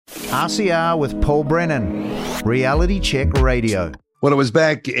RCR with Paul Brennan, Reality Check Radio. Well, it was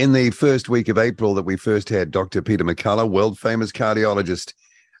back in the first week of April that we first had Dr. Peter McCullough, world-famous cardiologist,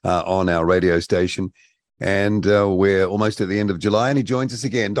 on our radio station. And we're almost at the end of July, and he joins us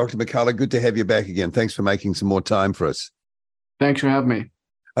again. Dr. McCullough, good to have you back again. Thanks for making some more time for us. Thanks for having me.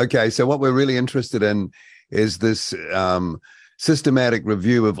 Okay, so what we're really interested in is this systematic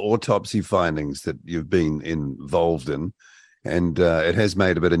review of autopsy findings that you've been involved in. And it has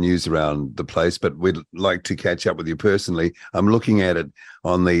made a bit of news around the place, but we'd like to catch up with you personally. I'm looking at it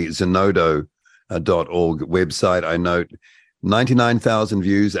on the Zenodo.org website. I note 99,000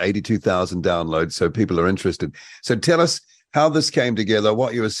 views, 82,000 downloads, so people are interested. So tell us how this came together,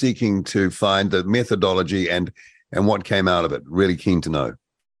 what you were seeking to find, the methodology, and what came out of it. Really keen to know.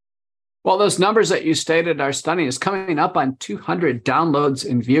 Well, those numbers that you stated are stunning. It's coming up on 200 downloads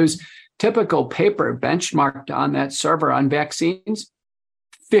and views. Typical paper benchmarked on that server on vaccines,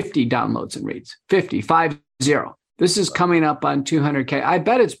 50 downloads and reads, 50. This is coming up on 200K. I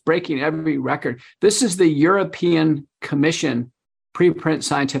bet it's breaking every record. This is the European Commission preprint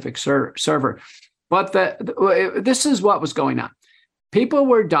scientific server. But this is what was going on. People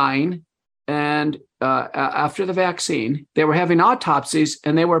were dying, and after the vaccine, they were having autopsies,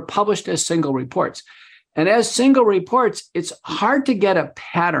 and they were published as single reports. And as single reports, it's hard to get a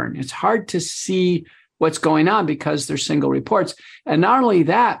pattern. It's hard to see what's going on because they're single reports. And not only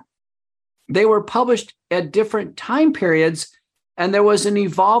that, they were published at different time periods, and there was an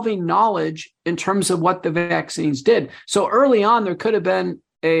evolving knowledge in terms of what the vaccines did. So early on, there could have been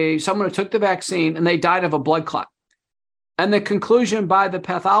someone who took the vaccine and they died of a blood clot. And the conclusion by the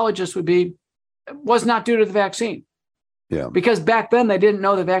pathologist would be, it was not due to the vaccine. Yeah. Because back then they didn't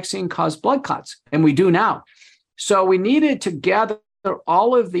know the vaccine caused blood clots, and we do now. So we needed to gather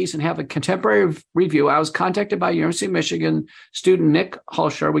all of these and have a contemporary review. I was contacted by University of Michigan student Nick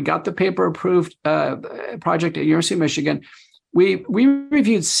Hulsher. We got the paper approved project at University of Michigan. We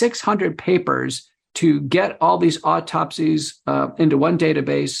reviewed 600 papers to get all these autopsies into one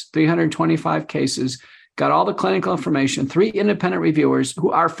database, 325 cases. Got all the clinical information, 3 independent reviewers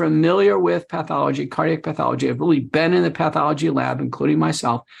who are familiar with pathology, cardiac pathology, have really been in the pathology lab, including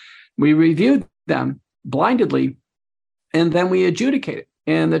myself. We reviewed them blindedly, and then we adjudicated.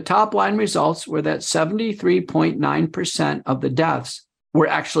 And the top line results were that 73.9% of the deaths were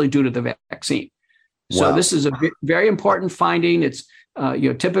actually due to the vaccine. Wow. So this is a very important finding. It's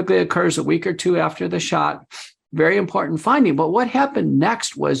typically occurs a week or two after the shot. Very important finding. But what happened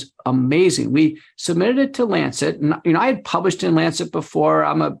next was amazing. We submitted it to Lancet. And, I had published in Lancet before.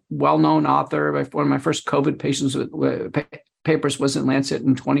 I'm a well-known author. One of my first COVID papers was in Lancet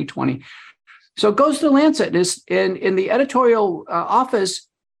in 2020. So it goes to Lancet. And in the editorial office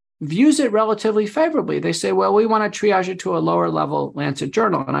views it relatively favorably. They say, well, we want to triage it to a lower level Lancet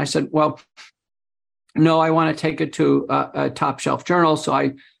journal. And I said, well, no, I want to take it to a top shelf journal. So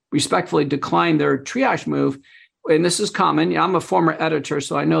I respectfully declined their triage move. And this is common. I'm a former editor,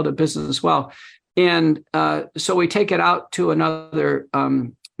 so I know the business well. And so we take it out to another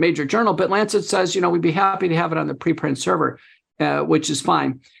major journal. But Lancet says, we'd be happy to have it on the preprint server, which is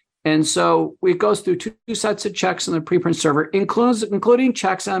fine. And so it goes through two sets of checks on the preprint server, including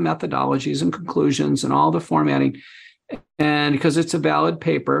checks on methodologies and conclusions and all the formatting. And because it's a valid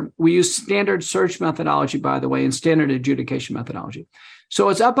paper, we use standard search methodology, by the way, and standard adjudication methodology. So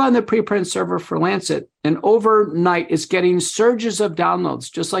it's up on the preprint server for Lancet, and overnight it's getting surges of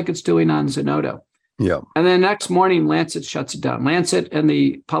downloads, just like it's doing on Zenodo. Yeah. And then next morning, Lancet shuts it down. Lancet and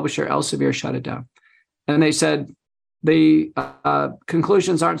the publisher Elsevier shut it down. And they said the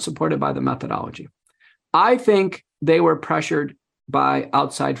conclusions aren't supported by the methodology. I think they were pressured by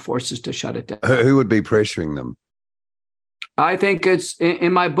outside forces to shut it down. Who would be pressuring them? I think it's,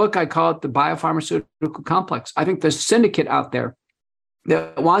 in my book, I call it the biopharmaceutical complex. I think the syndicate out there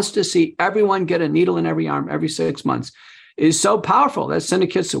that wants to see everyone get a needle in every arm every 6 months is so powerful. That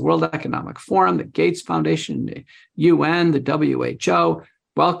syndicates the World Economic Forum, the Gates Foundation, the UN, the WHO,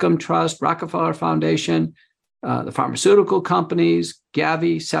 Wellcome Trust, Rockefeller Foundation, the pharmaceutical companies,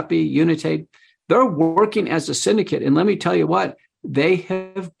 Gavi, CEPI, Unitate. They're working as a syndicate. And let me tell you what, they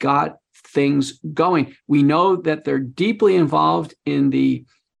have got things going. We know that they're deeply involved in the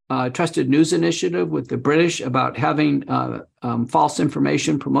Trusted News Initiative with the British about having false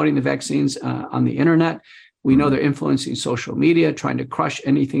information promoting the vaccines on the internet. We know they're influencing social media, trying to crush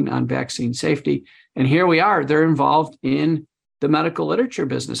anything on vaccine safety. And here we are. They're involved in the medical literature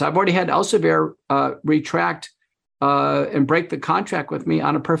business. I've already had Elsevier retract and break the contract with me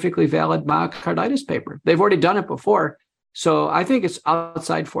on a perfectly valid myocarditis paper. They've already done it before. So I think it's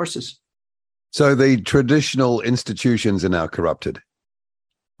outside forces. So the traditional institutions are now corrupted.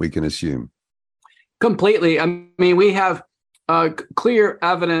 we can assume. Completely. I mean, we have clear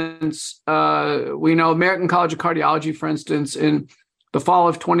evidence. We know American College of Cardiology, for instance, in the fall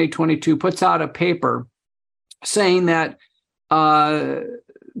of 2022, puts out a paper saying that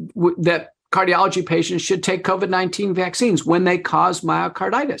that cardiology patients should take COVID-19 vaccines when they cause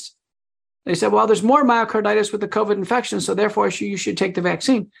myocarditis. They said, well, there's more myocarditis with the COVID infection, so therefore you should take the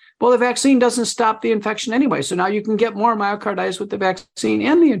vaccine. Well, the vaccine doesn't stop the infection anyway, so now you can get more myocarditis with the vaccine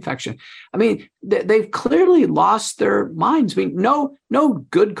and the infection. I mean, they've clearly lost their minds. I mean, no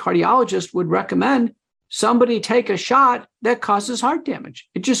good cardiologist would recommend somebody take a shot that causes heart damage.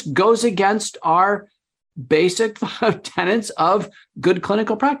 It just goes against our basic tenets of good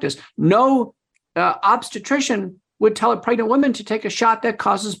clinical practice. No obstetrician would tell a pregnant woman to take a shot that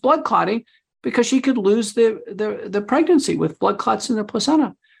causes blood clotting because she could lose the pregnancy with blood clots in the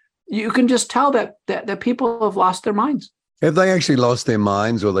placenta. You can just tell that people have lost their minds. Have they actually lost their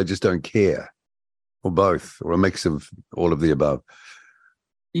minds, or they just don't care, or both, or a mix of all of the above?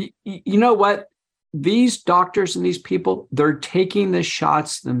 You know what? These doctors and these people, they're taking the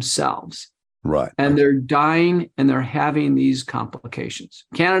shots themselves. Right. And they're dying and they're having these complications.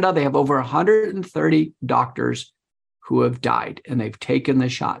 Canada, they have over 130 doctors who have died and they've taken the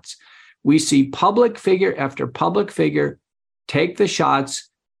shots. We see public figure after public figure take the shots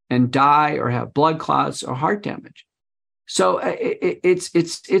and die or have blood clots or heart damage. So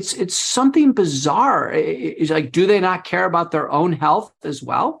it's something bizarre. It's like, do they not care about their own health as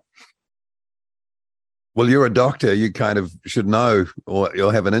well? Well, you're a doctor. You kind of should know, or you'll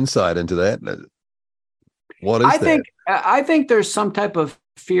have an insight into that. What is that? I think there's some type of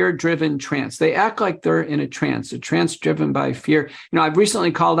fear-driven trance. They act like they're in a trance driven by fear. You know, I've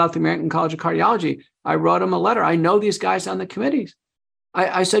recently called out the American College of Cardiology. I wrote them a letter. I know these guys on the committees.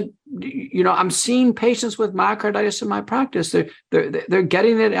 I said, you know, I'm seeing patients with myocarditis in my practice. They're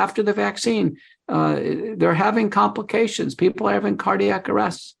getting it after the vaccine. They're having complications. People are having cardiac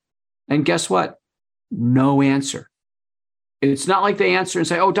arrests. And guess what? No answer. It's not like they answer and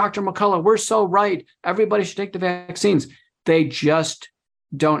say, oh, Dr. McCullough, we're so right. Everybody should take the vaccines. They just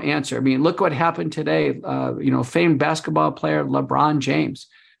don't answer. I mean, look what happened today. Famed basketball player LeBron James.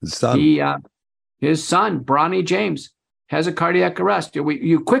 His son. His son, Bronny James, has a cardiac arrest.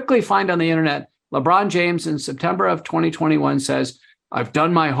 You quickly find on the internet, LeBron James in September of 2021 says, I've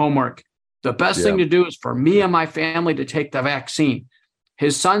done my homework. The best thing to do is for me and my family to take the vaccine.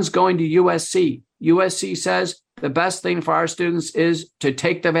 His son's going to USC. USC says the best thing for our students is to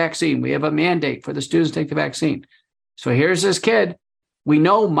take the vaccine. We have a mandate for the students to take the vaccine. So here's this kid. We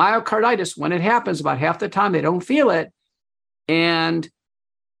know myocarditis, when it happens, about half the time they don't feel it. And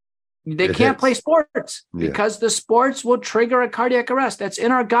they can't play sports because the sports will trigger a cardiac arrest. That's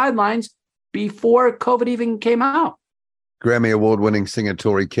in our guidelines before COVID even came out. Grammy Award-winning singer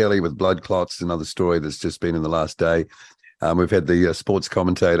Tori Kelly with blood clots, another story that's just been in the last day. We've had the sports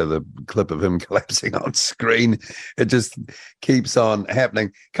commentator, the clip of him collapsing on screen. It just keeps on happening.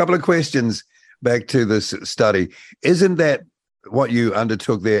 A couple of questions back to this study. Isn't that what you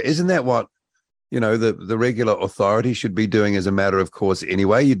undertook there? Isn't that what, the regular authority should be doing as a matter of course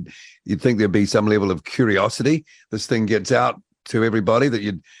anyway? You'd think there'd be some level of curiosity. This thing gets out to everybody, that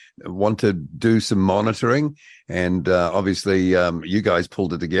you'd want to do some monitoring. And obviously you guys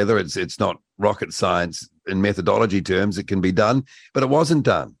pulled it together. It's not rocket science in methodology terms. It can be done, but it wasn't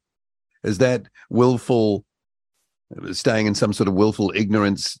done. Is that willful, staying in some sort of willful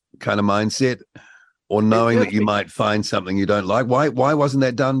ignorance kind of mindset, or knowing that you might find something you don't like? Why wasn't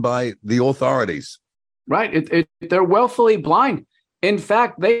that done by the authorities? Right. They're willfully blind. In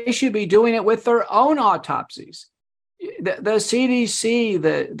fact, they should be doing it with their own autopsies. The CDC,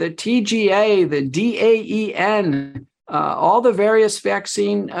 the TGA, the DAEN, all the various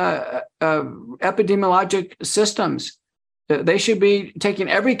vaccine epidemiologic systems, they should be taking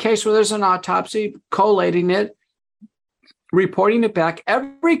every case where there's an autopsy, collating it, reporting it back.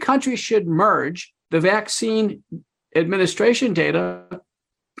 Every country should merge the vaccine administration data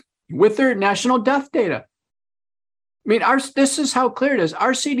with their national death data. I mean, this is how clear it is.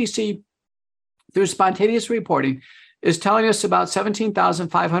 Our CDC, through spontaneous reporting, is telling us about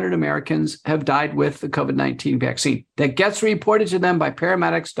 17,500 Americans have died with the COVID-19 vaccine. That gets reported to them by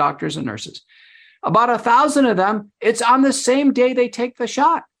paramedics, doctors, and nurses. About 1,000 of them, it's on the same day they take the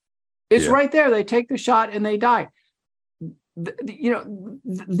shot. It's right there. They take the shot and they die.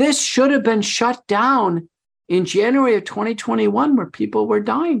 This should have been shut down in January of 2021, where people were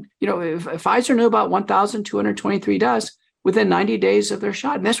dying. If Pfizer knew about 1,223 deaths, within 90 days of their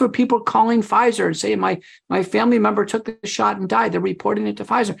shot. And that's where people are calling Pfizer and saying, my family member took the shot and died. They're reporting it to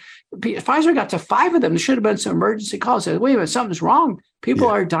Pfizer. Pfizer got to 5 of them. There should have been some emergency calls. Said, wait a minute, something's wrong. People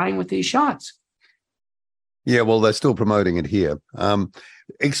are dying with these shots. Yeah, well, they're still promoting it here.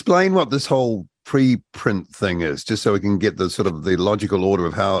 Explain what this whole preprint thing is, just so we can get the sort of the logical order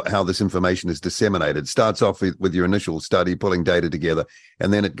of how this information is disseminated. It starts off with your initial study, pulling data together,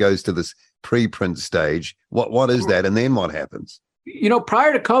 and then it goes to this preprint stage. What is that, and then what happens?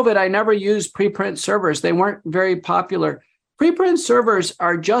 Prior to COVID, I never used preprint servers. They weren't very popular. Preprint servers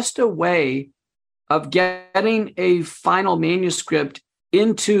are just a way of getting a final manuscript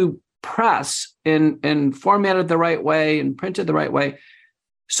into press and formatted the right way and printed the right way,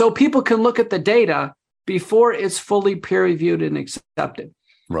 so people can look at the data before it's fully peer-reviewed and accepted.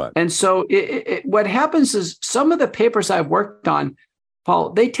 Right. And so what happens is some of the papers I've worked on,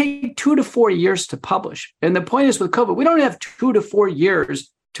 Paul, they take 2 to 4 years to publish. And the point is with COVID, we don't have 2 to 4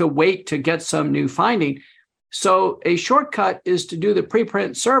 years to wait to get some new finding. So a shortcut is to do the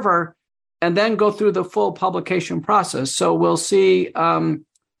preprint server and then go through the full publication process. So we'll see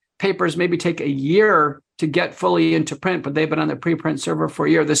papers maybe take a year to get fully into print, but they've been on the preprint server for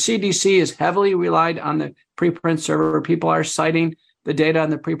a year. The CDC is heavily relied on the preprint server. People are citing the data on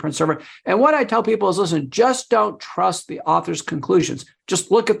the preprint server. And what I tell people is, listen, just don't trust the author's conclusions.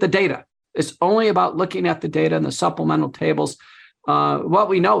 Just look at the data. It's only about looking at the data and the supplemental tables. What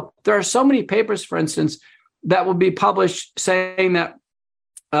we know, there are so many papers, for instance, that will be published saying that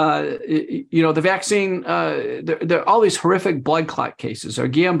the vaccine, there are all these horrific blood clot cases or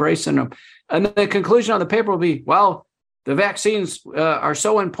Guillain-Barré syndrome. And the conclusion of the paper will be, well, the vaccines are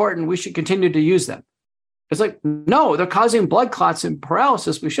so important, we should continue to use them. It's like, no, they're causing blood clots and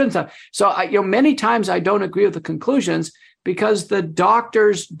paralysis. We shouldn't have. So, many times I don't agree with the conclusions because the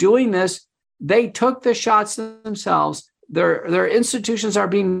doctors doing this, they took the shots themselves. Their institutions are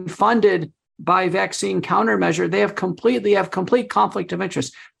being funded by vaccine countermeasure. They have complete conflict of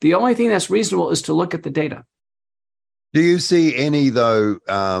interest. The only thing that's reasonable is to look at the data. Do you see any, though,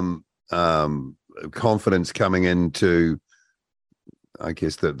 confidence coming into, I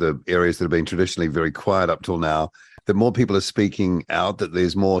guess, the areas that have been traditionally very quiet up till now, that more people are speaking out, that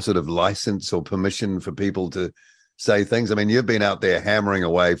there's more sort of license or permission for people to say things? I mean, you've been out there hammering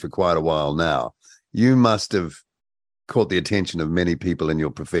away for quite a while now. You must have caught the attention of many people in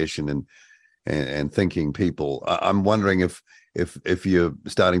your profession and thinking people. I'm wondering if you're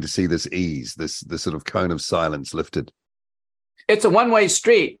starting to see this ease, this sort of cone of silence lifted. It's a one-way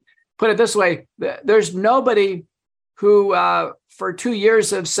street. Put it this way, there's nobody who for 2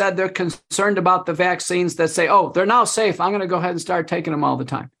 years have said they're concerned about the vaccines that say, oh, they're now safe, I'm going to go ahead and start taking them all the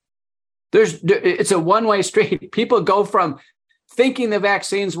time. It's a one-way street. People go from thinking the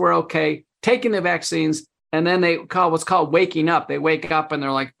vaccines were okay, taking the vaccines, and then they call what's called waking up. They wake up and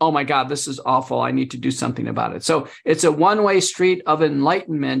they're like, oh my God, this is awful. I need to do something about it. So it's a one-way street of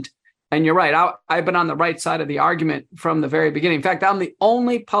enlightenment. And you're right. I've been on the right side of the argument from the very beginning. In fact, I'm the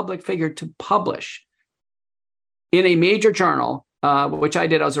only public figure to publish in a major journal, which I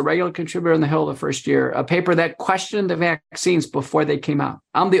did. I was a regular contributor in the Hill the first year, a paper that questioned the vaccines before they came out.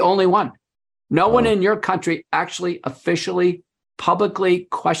 I'm the only one. No one in your country actually officially, publicly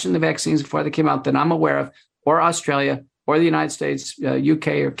questioned the vaccines before they came out that I'm aware of, or Australia, or the United States, UK,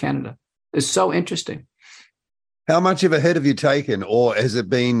 or Canada. It's so interesting. How much of a hit have you taken, or has it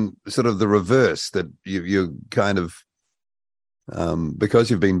been sort of the reverse, that you kind of, because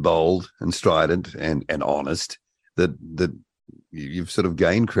you've been bold and strident and honest, that you've sort of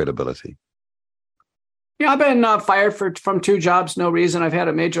gained credibility? Yeah, I've been fired from 2 jobs, no reason. I've had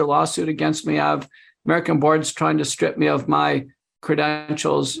a major lawsuit against me. I've American boards trying to strip me of my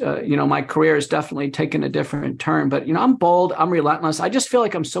credentials. My career has definitely taken a different turn, but, I'm bold, I'm relentless. I just feel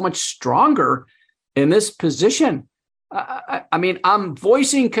like I'm so much stronger in this position. I'm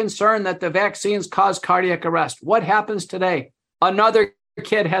voicing concern that the vaccines cause cardiac arrest. What happens today? Another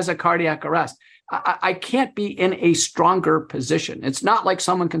kid has a cardiac arrest. I can't be in a stronger position. It's not like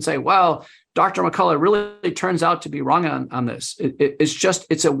someone can say, well, Dr. McCullough really turns out to be wrong on this.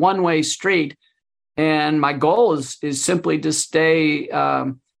 It's a one-way street. And my goal is simply to stay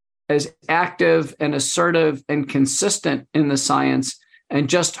as active and assertive and consistent in the science, and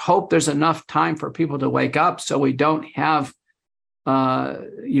just hope there's enough time for people to wake up so we don't have,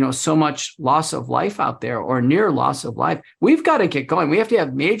 so much loss of life out there, or near loss of life. We've got to get going. We have to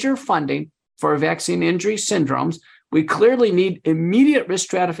have major funding for vaccine injury syndromes. We clearly need immediate risk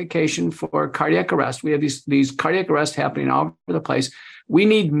stratification for cardiac arrest. We have these cardiac arrests happening all over the place. We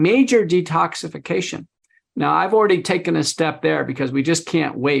need major detoxification. Now, I've already taken a step there because we just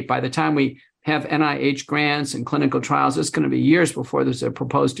can't wait. By the time we have NIH grants and clinical trials. It's going to be years before there's a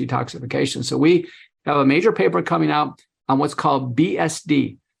proposed detoxification. So we have a major paper coming out on what's called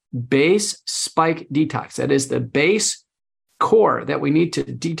BSD, base spike detox. That is the base core that we need to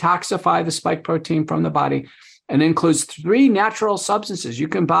detoxify the spike protein from the body, and includes 3 natural substances you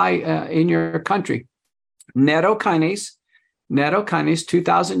can buy in your country. Nattokinase,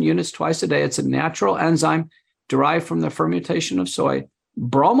 2,000 units twice a day. It's a natural enzyme derived from the fermentation of soy.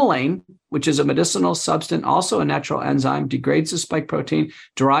 Bromelain, which is a medicinal substance, also a natural enzyme, degrades the spike protein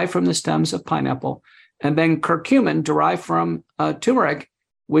derived from the stems of pineapple. And then curcumin, derived from turmeric,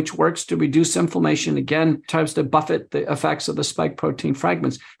 which works to reduce inflammation, again, tries to buffet the effects of the spike protein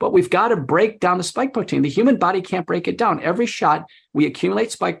fragments. But we've got to break down the spike protein. The human body can't break it down. Every shot, we accumulate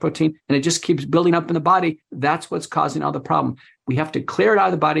spike protein, and it just keeps building up in the body. That's what's causing all the problem. We have to clear it out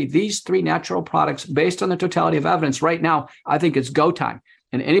of the body. These 3 natural products, based on the totality of evidence, right now, I think it's go time.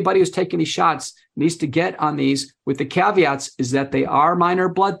 And anybody who's taking these shots needs to get on these, with the caveats is that they are minor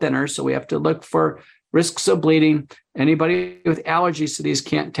blood thinners. So we have to look for risks of bleeding. Anybody with allergies to these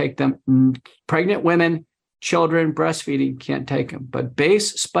can't take them. Pregnant women, children, breastfeeding can't take them. But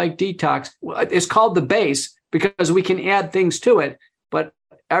base spike detox, it's called the base because we can add things to it, but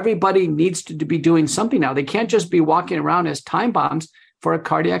everybody needs to be doing something now. They can't just be walking around as time bombs for a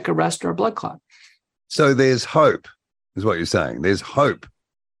cardiac arrest or a blood clot. So there's hope, is what you're saying. There's hope.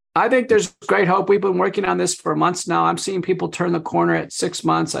 I think there's great hope. We've been working on this for months now. I'm seeing people turn the corner at 6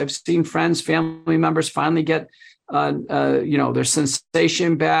 months. I've seen friends, family members finally get, their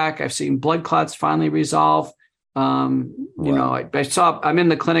sensation back. I've seen blood clots finally resolve. I'm in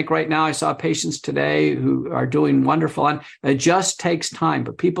the clinic right now. I saw patients today who are doing wonderful. And it just takes time,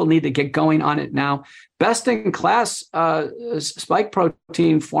 but people need to get going on it now. Best in class spike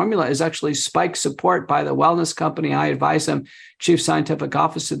protein formula is actually Spike Support by the wellness company. I advise them, chief scientific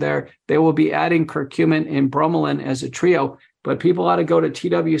officer there. They will be adding curcumin and bromelain as a trio, but people ought to go to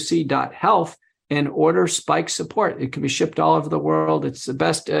twc.health and order Spike Support. It can be shipped all over the world. It's the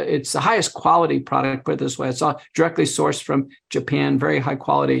best. It's the highest quality product, put it this way. It's all directly sourced from Japan, very high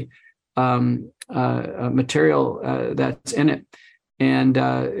quality material that's in it. And,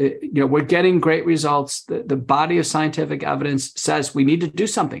 we're getting great results. The body of scientific evidence says we need to do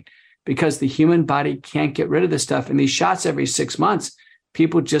something because the human body can't get rid of this stuff. And these shots every 6 months,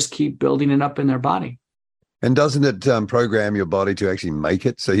 people just keep building it up in their body. And doesn't it program your body to actually make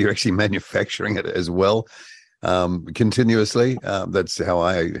it? So you're actually manufacturing it as well continuously. That's how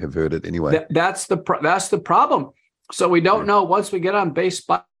I have heard it anyway. That's the problem. So we don't know once we get on base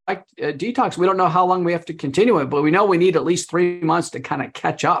spike detox, we don't know how long we have to continue it, but we know we need at least 3 months to kind of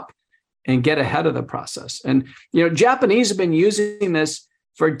catch up and get ahead of the process. And, Japanese have been using this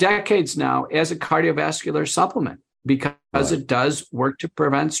for decades now as a cardiovascular supplement, because it does work to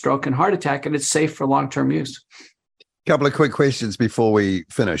prevent stroke and heart attack, and it's safe for long-term use. A couple of quick questions before we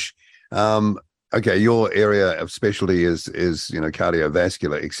finish. Okay, your area of specialty is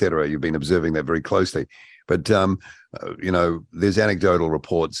cardiovascular, et cetera. You've been observing that very closely. But, there's anecdotal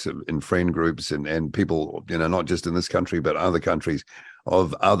reports in friend groups and people, not just in this country, but other countries,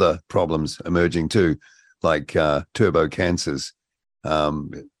 of other problems emerging too, like turbo cancers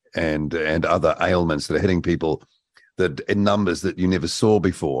and other ailments that are hitting people that in numbers that you never saw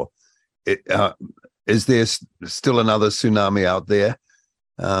before. Is there still another tsunami out there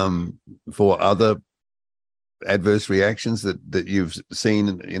for other adverse reactions that you've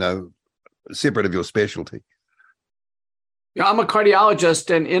seen, separate of your specialty? Yeah, I'm a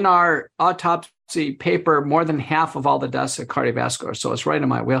cardiologist, and in our autopsy paper, more than half of all the deaths are cardiovascular. So it's right in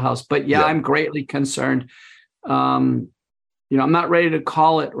my wheelhouse. But yeah. I'm greatly concerned. I'm not ready to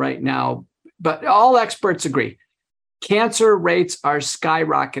call it right now, but all experts agree. Cancer rates are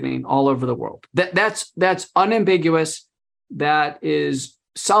skyrocketing all over the world. That's unambiguous. That is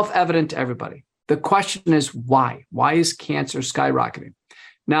self-evident to everybody. The question is why? Why is cancer skyrocketing?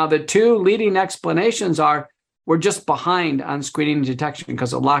 Now, the 2 leading explanations are we're just behind on screening and detection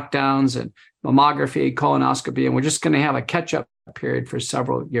because of lockdowns and mammography, colonoscopy, and we're just going to have a catch-up period for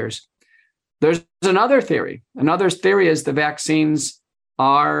several years. There's another theory. Another theory is the vaccines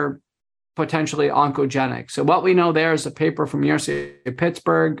are potentially oncogenic. So what we know there is a paper from University of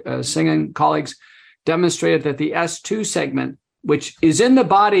Pittsburgh, Singh and colleagues demonstrated that the S2 segment, which is in the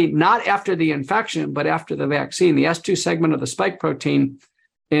body not after the infection, but after the vaccine, the S2 segment of the spike protein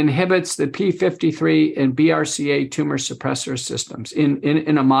inhibits the P53 and BRCA tumor suppressor systems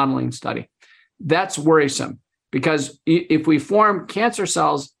in a modeling study. That's worrisome because if we form cancer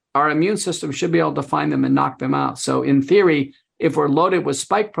cells, our immune system should be able to find them and knock them out. So in theory, if we're loaded with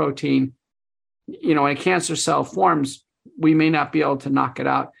spike protein, and a cancer cell forms, we may not be able to knock it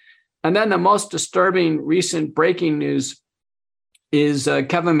out. And then the most disturbing recent breaking news is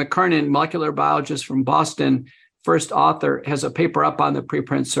Kevin McKernan, molecular biologist from Boston, first author, has a paper up on the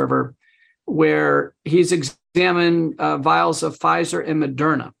preprint server where he's examined vials of Pfizer and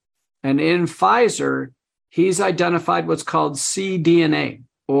Moderna. And in Pfizer, he's identified what's called cDNA,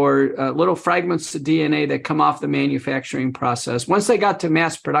 or little fragments of DNA that come off the manufacturing process. Once they got to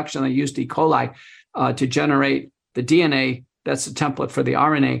mass production, they used E. coli to generate the DNA. That's the template for the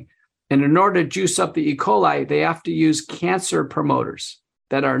RNA. And in order to juice up the E. coli, they have to use cancer promoters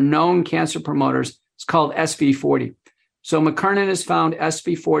that are known cancer promoters. It's called SV40. So McKernan has found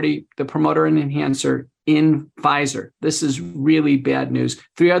SV40, the promoter and enhancer, in Pfizer. This is really bad news.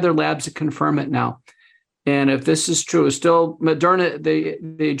 3 other labs have confirmed it now. And if this is true, still Moderna,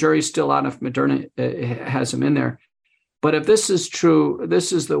 the jury's still out if Moderna has them in there. But if this is true,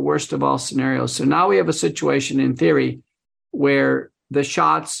 this is the worst of all scenarios. So now we have a situation in theory where the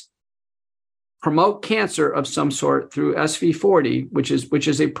shots promote cancer of some sort through SV40, which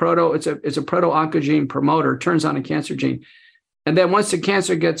is a proto-oncogene promoter, turns on a cancer gene. And then once the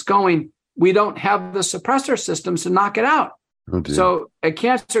cancer gets going, we don't have the suppressor systems to knock it out. Oh, so a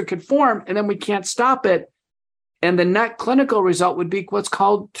cancer could form and then we can't stop it. And the net clinical result would be what's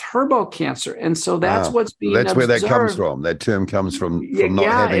called turbo cancer. And so that's what's being observed. Where that comes from. That term comes from not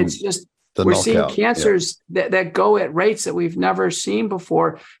having it's just we're seeing cancers that go at rates that we've never seen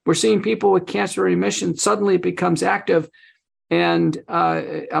before. We're seeing people with cancer remission suddenly it becomes active. And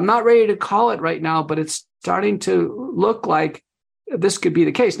I'm not ready to call it right now, but it's starting to look like this could be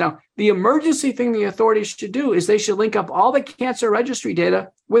the case. Now, the emergency thing the authorities should do is they should link up all the cancer registry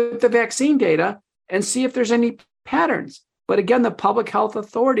data with the vaccine data and see if there's any patterns. But again, the public health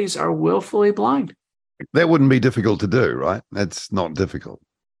authorities are willfully blind. That wouldn't be difficult to do, right? That's not difficult.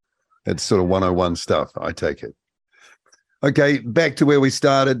 It's sort of 101 stuff, I take it. Okay, back to where we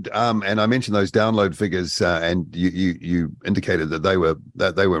started, and I mentioned those download figures, and you indicated that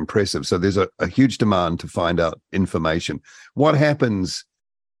they were impressive. So there's a huge demand to find out information. What happens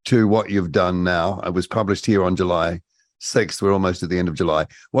to what you've done now? It was published here on July 6th. We're almost at the end of July.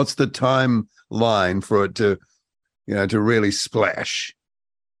 What's the timeline for it to really splash?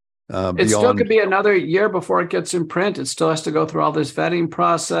 It still could be another year before it gets in print. It still has to go through all this vetting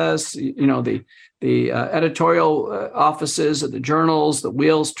process. The editorial offices of the journals, the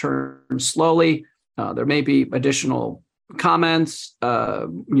wheels turn slowly. There may be additional comments.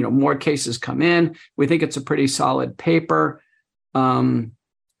 More cases come in. We think it's a pretty solid paper.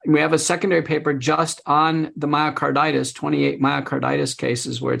 We have a secondary paper just on the myocarditis, 28 myocarditis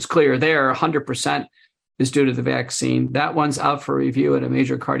cases where it's clear there 100% is due to the vaccine. That one's out for review at a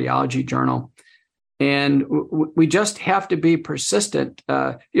major cardiology journal. And we just have to be persistent.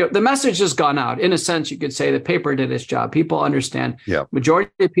 The message has gone out. In a sense, you could say the paper did its job. People understand. Yeah.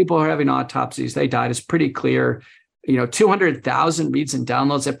 Majority of people who are having autopsies, they died. It's pretty clear. 200,000 reads and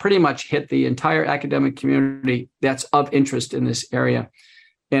downloads that pretty much hit the entire academic community that's of interest in this area.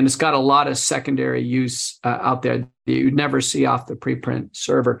 And it's got a lot of secondary use out there that you'd never see off the preprint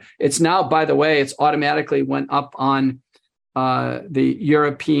server. It's now, by the way, it's automatically went up on the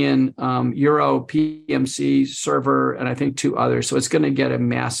European Euro PMC server, and I think 2 others. So it's going to get a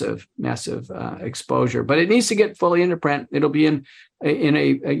massive exposure. But it needs to get fully into print. It'll be in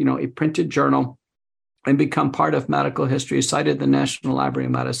a printed journal and become part of medical history, cited in the National Library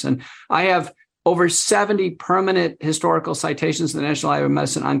of Medicine. I have over 70 permanent historical citations in the National Library of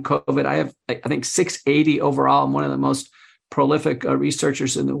Medicine on COVID. I have, I think, 680 overall. I'm one of the most prolific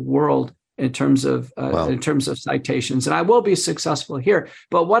researchers in the world in terms of citations, and I will be successful here.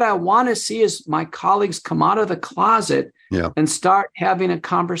 But what I want to see is my colleagues come out of the closet and start having a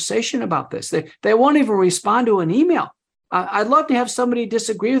conversation about this. They won't even respond to an email. I'd love to have somebody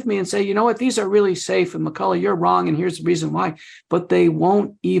disagree with me and say, you know what, these are really safe, and McCullough, you're wrong, and here's the reason why. But they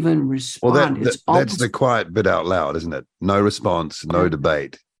won't even respond. Well, that's the quiet bit out loud, isn't it? No response, no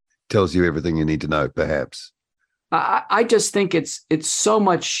debate. Tells you everything you need to know, perhaps. I just think it's so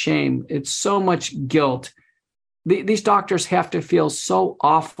much shame. It's so much guilt. These doctors have to feel so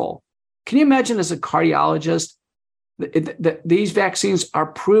awful. Can you imagine as a cardiologist, these vaccines are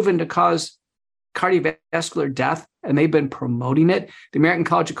proven to cause cardiovascular death, and they've been promoting it. The American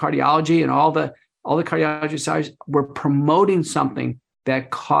College of Cardiology and all the cardiology societies were promoting something that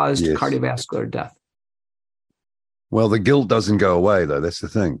caused cardiovascular death. Well, the guilt doesn't go away, though. That's the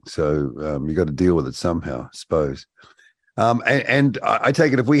thing. So you got to deal with it somehow, I suppose. And I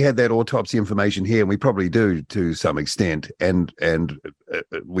take it if we had that autopsy information here, and we probably do to some extent, and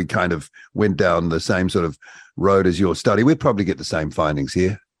we kind of went down the same sort of road as your study, we'd probably get the same findings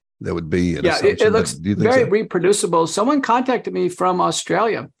here. That would be an assumption. It looks very reproducible. Someone contacted me from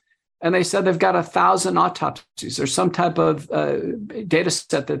Australia and they said they've got 1,000 autopsies or some type of data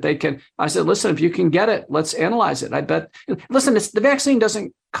set that they can. I said, listen, if you can get it, let's analyze it. I bet. Listen, the vaccine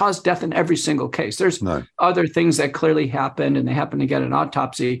doesn't cause death in every single case. There's other things that clearly happened, and they happen to get an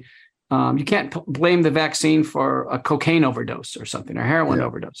autopsy. You can't blame the vaccine for a cocaine overdose or something, or heroin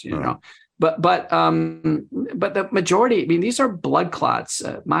overdose, you know. But the majority, I mean, these are blood clots,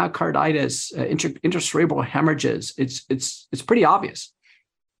 myocarditis, intracerebral hemorrhages. It's pretty obvious.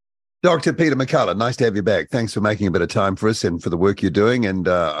 Dr. Peter McCullough, nice to have you back. Thanks for making a bit of time for us and for the work you're doing. And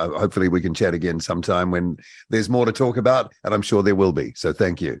hopefully we can chat again sometime when there's more to talk about, and I'm sure there will be. So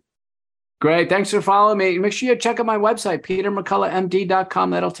thank you. Great. Thanks for following me. Make sure you check out my website,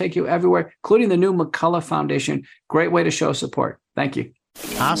 petermcculloughmd.com. That'll take you everywhere, including the new McCullough Foundation. Great way to show support. Thank you.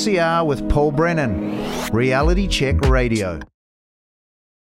 RCR with Paul Brennan, Reality Check Radio.